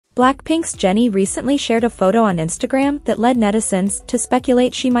Blackpink's Jennie recently shared a photo on Instagram that led netizens to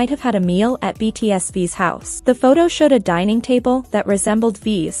speculate she might have had a meal at BTS V's house. The photo showed a dining table that resembled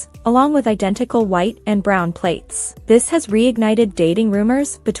V's, along with identical white and brown plates. This has reignited dating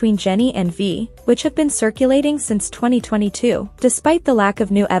rumors between Jennie and V, which have been circulating since 2022. Despite the lack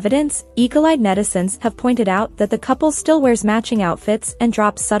of new evidence, eagle-eyed netizens have pointed out that the couple still wears matching outfits and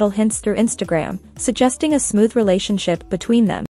drops subtle hints through Instagram, suggesting a smooth relationship between them.